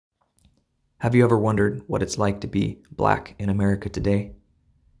Have you ever wondered what it's like to be black in America today?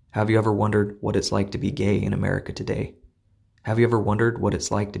 Have you ever wondered what it's like to be gay in America today? Have you ever wondered what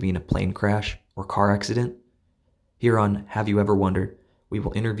it's like to be in a plane crash or car accident? Here on Have You Ever Wondered, we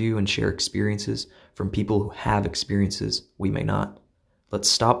will interview and share experiences from people who have experiences we may not.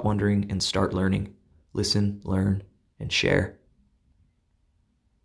 Let's stop wondering and start learning. Listen, learn, and share.